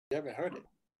You haven't heard it.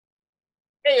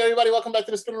 Hey, everybody, welcome back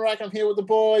to the Spinning Rack. I'm here with the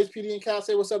boys, PD and Cal.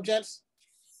 Say what's up, gents?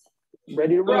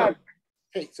 Ready to rock.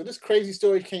 Hey, so this crazy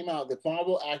story came out that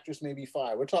Marvel actress may be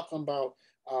fired. We're talking about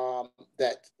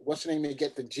that, what's her name, may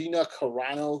get the Gina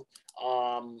Carano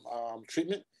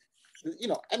treatment. You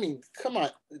know, I mean, come on.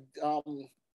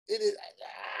 It is.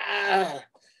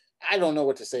 I don't know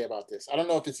what to say about this. I don't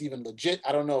know if it's even legit.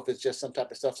 I don't know if it's just some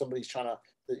type of stuff somebody's trying to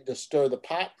stir the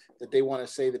pot, that they want to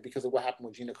say that because of what happened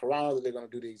with Gina Carano, that they're going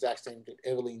to do the exact same thing with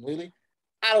Evangeline Lilly.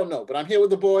 I don't know, but I'm here with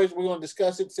the boys. We're going to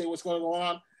discuss it, say what's going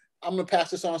on. I'm going to pass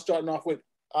this on, starting off with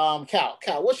Cal.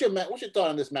 Cal, what's your thought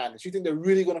on this madness? You think they're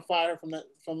really going to fire from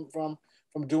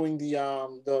doing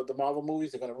the Marvel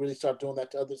movies? They're going to really start doing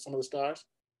that to some of the stars?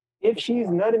 If she's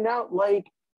nutting out like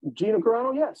Gina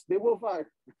Carano, yes, they will fire.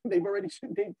 They've already,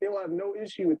 they will have no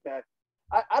issue with that.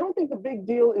 I don't think the big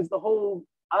deal is the whole,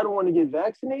 I don't want to get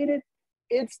vaccinated.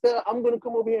 It's the, I'm going to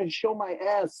come over here and show my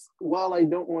ass while I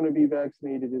don't want to be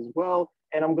vaccinated as well.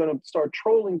 And I'm going to start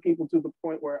trolling people to the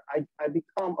point where I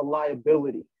become a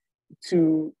liability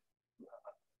to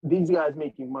these guys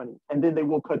making money. And then they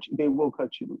will cut you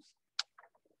loose.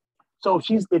 So if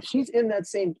she's in that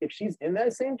same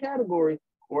category,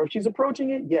 or if she's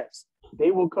approaching it, yes,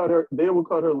 they will cut her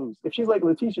loose. If she's like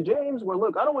Letitia James, where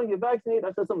look, I don't want to get vaccinated,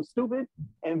 I said something stupid,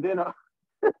 and then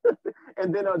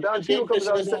Don Cheadle comes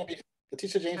out and says,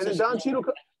 Letitia James, and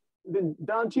then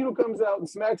Don Cheadle comes out and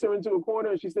smacks her into a corner,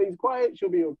 and she stays quiet, she'll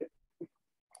be okay.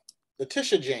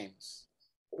 Letitia James.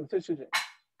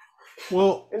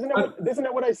 Well, isn't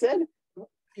that what I said?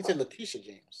 He said Letitia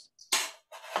James.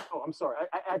 Oh, I'm sorry,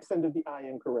 I accented the I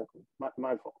incorrectly.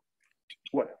 My fault.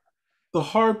 Whatever. The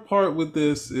hard part with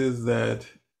this is that,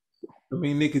 I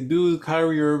mean, they could do the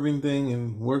Kyrie Irving thing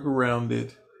and work around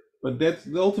it, but that's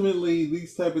ultimately,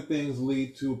 these type of things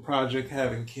lead to a project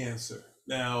having cancer.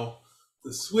 Now,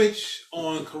 the switch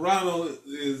on Carano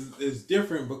is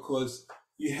different because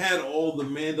you had all the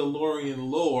Mandalorian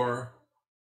lore,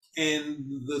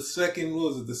 and the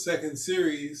second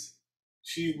series,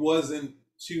 she was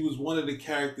one of the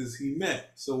characters he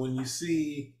met. So when you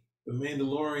see the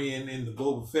Mandalorian in the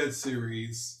Boba Fett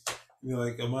series, you're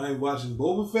like, am I watching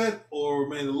Boba Fett or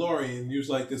Mandalorian? You're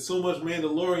like, there's so much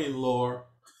Mandalorian lore,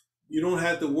 you don't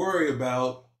have to worry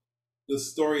about the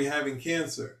story having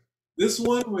cancer. This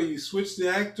one, where you switch the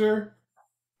actor,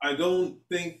 I don't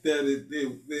think that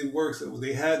it works.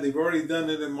 They've already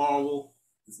done it in Marvel.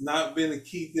 It's not been a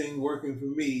key thing working for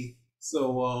me.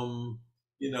 So,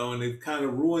 and they've kind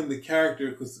of ruined the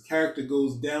character because the character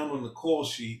goes down on the call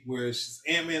sheet, whereas she's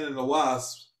Ant-Man and the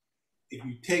Wasp. If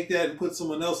you take that and put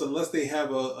someone else, unless they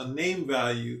have a name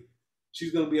value,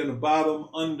 she's going to be on the bottom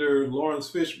under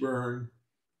Lawrence Fishburne,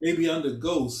 maybe under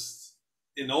Ghost,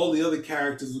 and all the other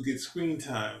characters will get screen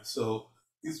time. So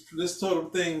this sort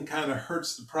of thing kind of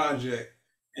hurts the project.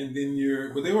 And then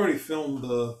but they already filmed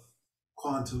the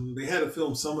Quantum. They had to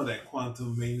film some of that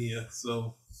Quantum Mania.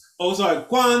 So,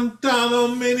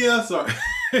 Quantum Mania. Sorry,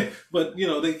 but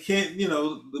they can't.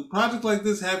 The project like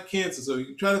this have cancer. So you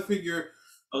can try to figure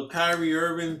a Kyrie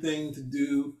Irving thing to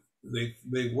do.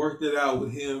 They worked it out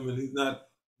with him, and he's not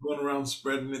going around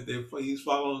spreading it. He's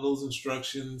following those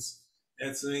instructions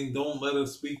and saying, don't let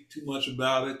us speak too much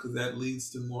about it because that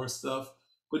leads to more stuff.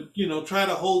 But, try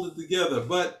to hold it together.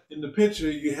 But in the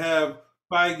picture, you have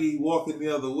Feige walking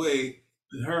the other way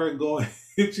and her going,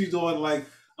 she's going like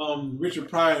Richard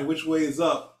Pryor, and which way is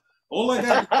up? All I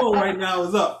got to know right now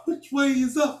is up. Which way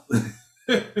is up?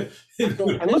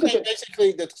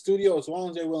 Basically, the studio, as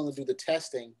long as they're willing to do the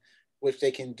testing, which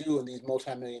they can do in these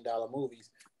multi-million-dollar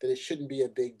movies, that it shouldn't be a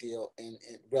big deal in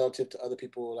relative to other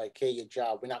people like, hey, your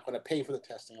job, we're not going to pay for the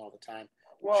testing all the time.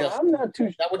 Well, I'm not too.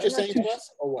 Is that what you're saying to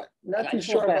us, or what? Not too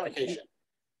sure about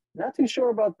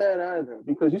that either,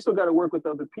 because you still got to work with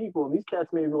other people, and these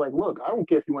cats may be like, look, I don't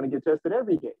care if you want to get tested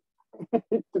every day.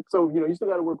 So you still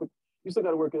got to work with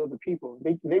other people.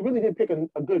 They really did pick a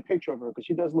good picture of her, because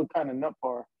she does look kind of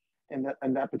nutbar in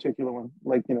that particular one.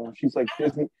 Like, she's like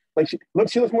Disney. Like she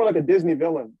looks more like a Disney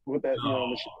villain with that.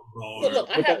 With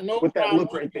that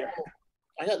look right there.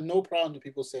 I got no problem with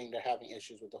people saying they're having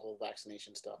issues with the whole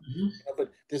vaccination stuff,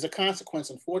 but there's a consequence,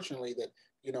 unfortunately, that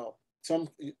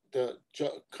the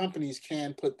companies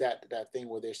can put that thing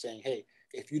where they're saying, hey,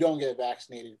 if you don't get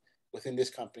vaccinated within this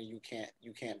company, you can't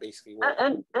basically work.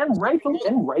 And rightfully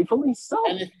so.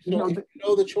 And if you know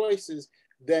the choices,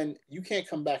 then you can't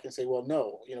come back and say, well,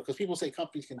 no, because people say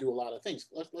companies can do a lot of things.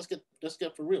 Let's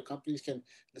get for real. Companies can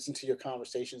listen to your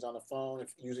conversations on the phone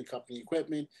if using company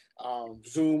equipment,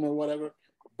 Zoom or whatever.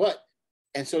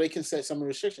 And so they can set some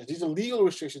restrictions. These are legal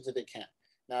restrictions that they can.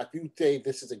 Now, if you say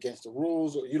this is against the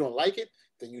rules or you don't like it,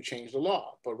 then you change the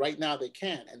law. But right now they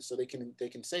can, and so they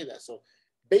can say that. So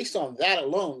based on that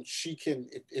alone, she can.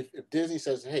 If Disney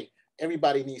says, hey,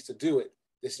 everybody needs to do it,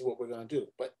 this is what we're going to do.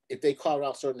 But if they carve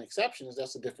out certain exceptions,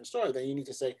 that's a different story. Then you need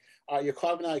to say, all right, you're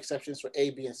carving out exceptions for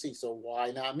A, B, and C. So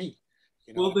why not me?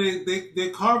 You know? Well,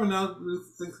 they're carving out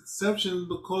the exception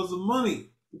because of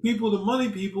money. The money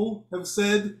people have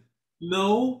said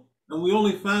no, and we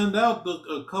only found out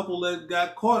a couple that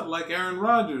got caught, like Aaron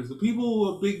Rodgers. The people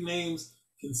who are big names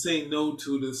can say no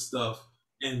to this stuff,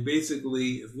 and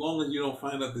basically, as long as you don't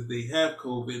find out that they have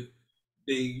COVID,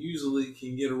 they usually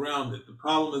can get around it. The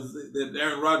problem is that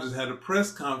Aaron Rodgers had a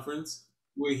press conference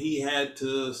where he had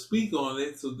to speak on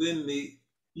it, so then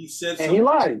he said something. And he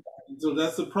lied. So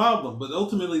that's the problem. But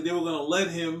ultimately, they were going to let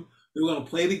him. They were going to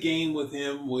play the game with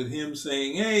him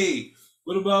saying, "Hey,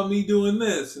 what about me doing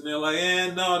this?" And they're like,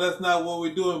 no, that's not what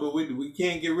we're doing. But we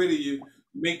can't get rid of you.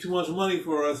 You make too much money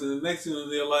for us." And the next thing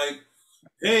they're like,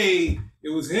 "Hey, it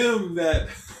was him that."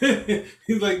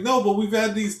 He's like, "No, but we've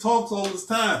had these talks all this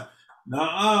time."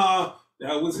 Nah,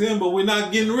 that was him, but we're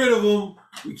not getting rid of him.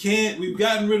 We can't. We've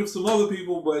gotten rid of some other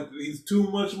people, but he's too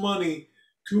much money.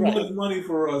 Much money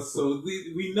for us, so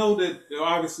we know that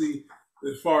obviously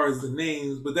as far as the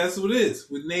names, but that's what it is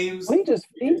with names. He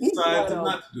decide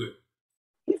not to do it.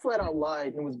 He flat out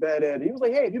lied and was bad at it. He was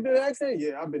like, "Hey, have you been vaccinated?"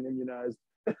 "Yeah, I've been immunized."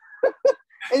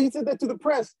 And he said that to the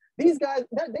press. These guys,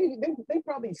 they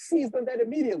probably seized on that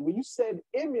immediately. You said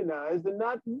immunized and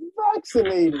not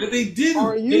vaccinated. But they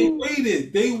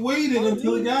didn't. They waited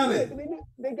until he got it.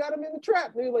 They got him in the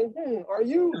trap. They were like, "Are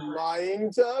you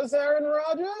lying to us, Aaron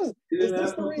Rodgers? Is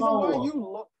this the reason why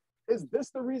you Is this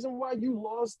the reason why you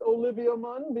lost Olivia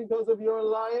Munn, because of your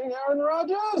lying, Aaron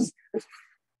Rodgers?"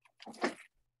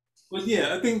 But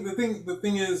yeah, I think the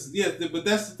thing is, yeah, but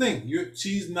that's the thing.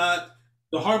 She's not.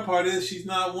 The hard part is she's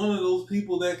not one of those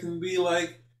people that can be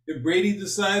like, if Brady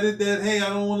decided that, hey, I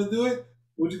don't want to do it,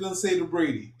 what you gonna say to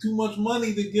Brady? Too much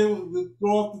money to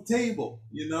throw off the table,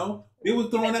 you know? They were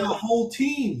throwing out whole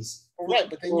teams. Right,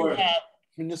 but then you have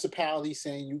municipalities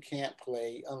saying you can't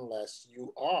play unless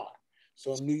you are.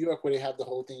 So in New York, where they have the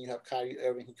whole thing, you have Kyrie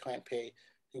Irving who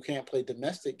can't play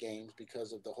domestic games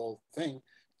because of the whole thing.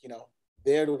 You know,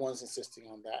 they're the ones insisting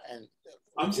on that. And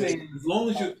I'm saying, as long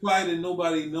as you're quiet and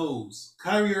nobody knows,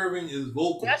 Kyrie Irving is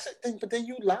vocal. That's the thing, but then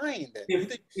you lying. Then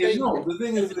the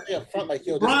thing is,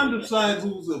 like, Bron decides,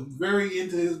 who's very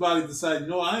into his body, decides,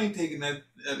 no, I ain't taking that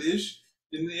ish.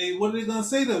 And what are they gonna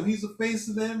say to him? He's the face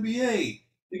of the NBA.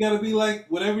 They gotta be like,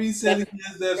 whatever he said,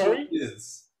 that's what it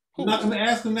is. I'm not gonna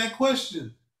ask him that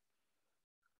question.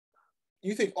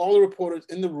 You think all the reporters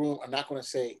in the room are not going to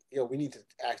say, "Yo, we need to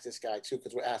ask this guy too,"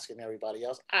 because we're asking everybody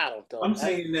else? I don't know. I'm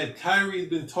saying that Kyrie's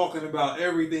been talking about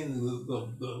everything,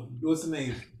 the what's the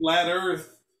name, flat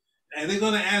Earth, and they're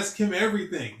going to ask him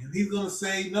everything, and he's going to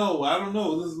say, "No, I don't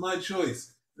know. This is my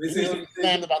choice." They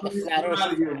say about the flat Earth.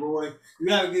 Out of here, boy.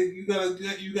 You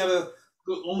gotta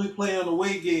only play on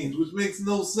away games, which makes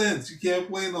no sense. You can't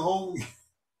play in the home.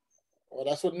 Well,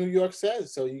 that's what New York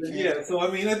says, so you can't. Yeah, so I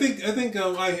mean, I think,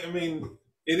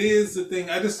 it is the thing.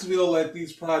 I just feel like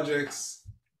these projects,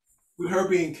 with her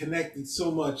being connected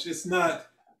so much, it's not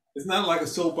like a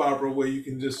soap opera where you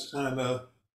can just kind of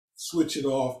switch it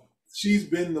off. She's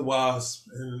been the Wasp,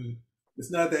 and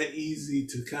it's not that easy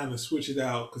to kind of switch it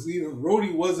out, because even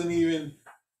Rhodey wasn't even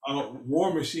a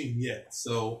War Machine yet.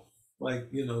 So, like,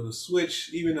 you know, the switch,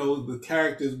 even though the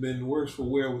character's been worse for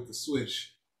wear with the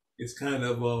switch, it's kind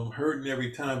of hurting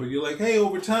every time. But you're like, hey,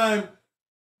 over time,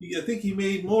 I think he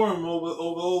made more over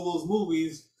all those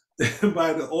movies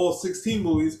by all 16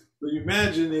 movies. But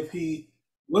imagine if he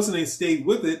stayed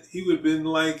with it, he would have been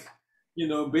like, you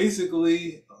know,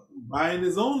 basically buying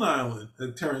his own island,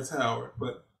 Terrence Howard.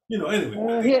 But, you know,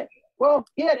 anyway.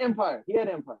 He had Empire.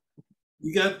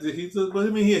 That's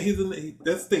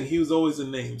the thing. He was always a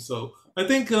name. So I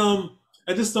think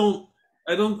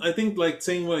I think like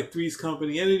saying like Three's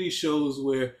Company, any of these shows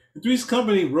where Three's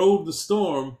Company rode the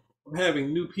storm of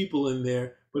having new people in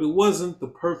there, but it wasn't the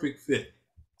perfect fit.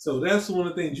 So that's one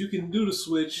of the things you can do to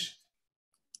switch.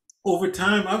 Over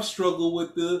time, I've struggled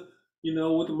with the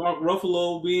Mark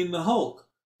Ruffalo being the Hulk,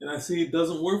 and I see it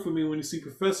doesn't work for me when you see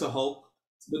Professor Hulk.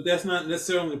 But that's not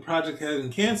necessarily the project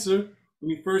having cancer.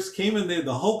 When he first came in there,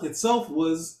 the Hulk itself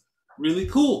was really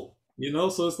cool, you know.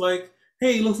 So it's like,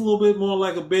 hey, he looks a little bit more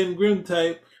like a Ben Grimm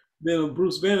type than a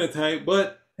Bruce Banner type,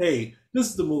 but hey, this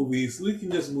is the movies. We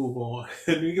can just move on.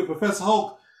 And you get Professor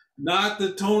Hulk, not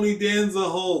the Tony Danza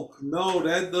Hulk. No,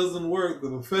 that doesn't work. The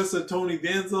Professor Tony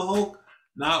Danza Hulk,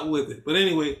 not with it. But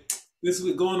anyway, this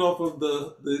was going off of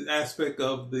the aspect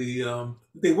of the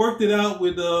they worked it out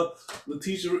with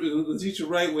Letitia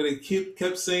Wright, where they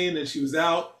kept saying that she was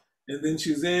out and then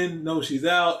she was in. No, she's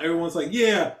out. Everyone's like,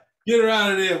 yeah, get her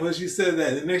out of there. But she said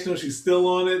that. The next one, she's still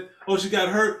on it. Oh, she got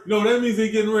hurt. No, that means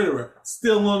they're getting rid of her.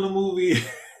 Still on the movie.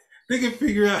 They can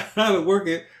figure out how to work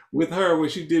it with her where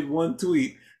she did one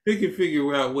tweet. They can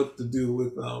figure out what to do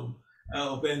with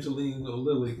Evangeline or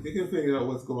Lilly. They can figure out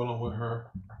what's going on with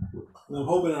her. And I'm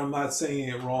hoping I'm not saying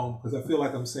it wrong because I feel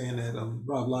like I'm saying that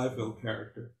Rob Liefeld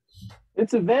character.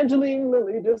 It's Evangeline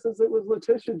Lilly, just as it was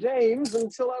Letitia James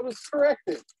until I was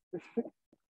corrected.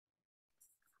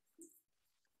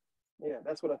 Yeah,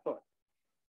 that's what I thought.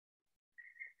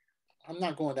 I'm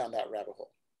not going down that rabbit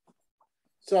hole.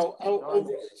 So,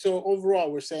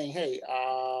 overall, we're saying, hey,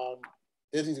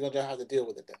 Disney's going to have to deal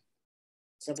with it then.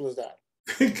 Simple as that.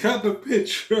 They got the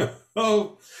picture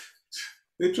of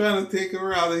they're trying to take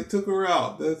her out. They took her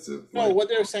out. That's it. No, what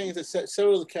they're saying is that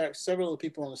several of the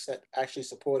people on the set actually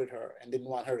supported her and didn't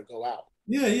want her to go out.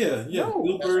 Yeah. No,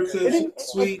 Bill Bird says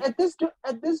sweet. At this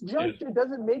juncture, it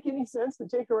doesn't make any sense to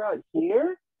take her out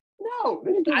here. No,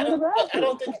 they I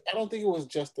don't think it was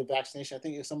just the vaccination. I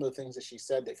think it was some of the things that she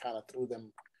said that kind of threw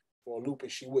them for a loop,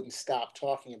 and she wouldn't stop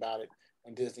talking about it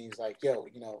when Disney's like, yo,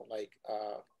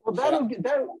 well,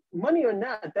 that money or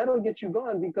not, that'll get you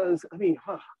going because I mean,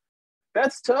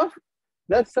 that's tough.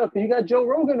 That's tough. You got Joe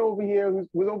Rogan over here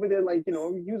who's over there like, he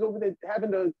was over there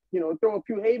having to, throw a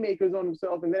few haymakers on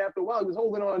himself, and then after a while he was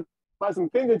holding on by some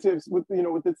fingertips with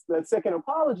that second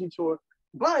apology tour.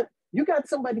 But you got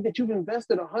somebody that you've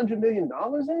invested $100 million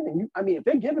in, and if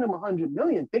they're giving them $100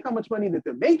 million, think how much money that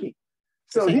they're making.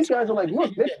 So these guys are like,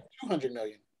 look, $200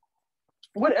 million.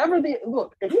 Whatever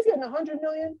if he's getting $100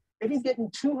 million, if he's getting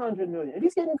 $200 million, if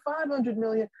he's getting $500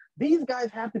 million, these guys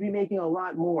have to be making a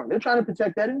lot more. They're trying to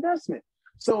protect that investment.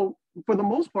 So for the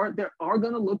most part, they are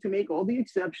going to look to make all the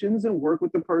exceptions and work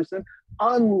with the person,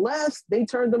 unless they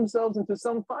turn themselves into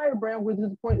some firebrand, which is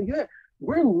the point.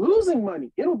 We're losing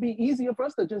money. It'll be easier for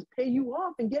us to just pay you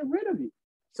off and get rid of you.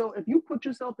 So if you put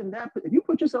yourself in that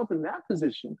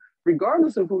position,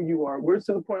 regardless of who you are, we're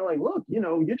to the point like, look,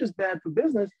 you're just bad for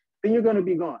business, then you're going to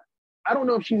be gone. I don't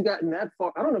know if she's gotten that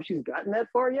far. I don't know if she's gotten that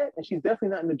far yet. And she's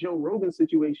definitely not in the Joe Rogan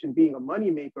situation, being a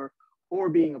moneymaker or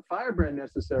being a firebrand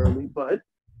necessarily. But,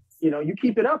 you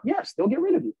keep it up, yes, they'll get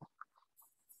rid of you.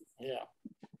 Yeah,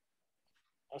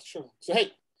 that's true. So,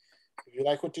 hey, if you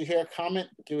like what you hear, comment,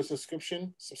 give us a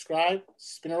subscription, subscribe,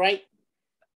 spin it right.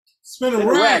 Spin it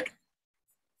right.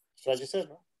 That's what I just said,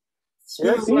 bro. Spin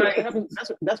it right.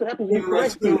 That's what happens when you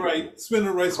correct. Spin it right. Spin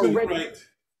it right. Spin it right.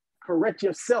 Correct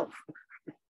yourself.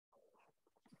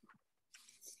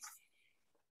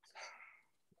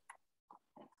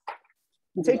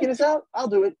 You taking this out? I'll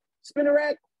do it. Spin a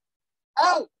rack.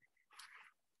 Out.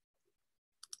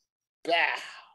 Bah.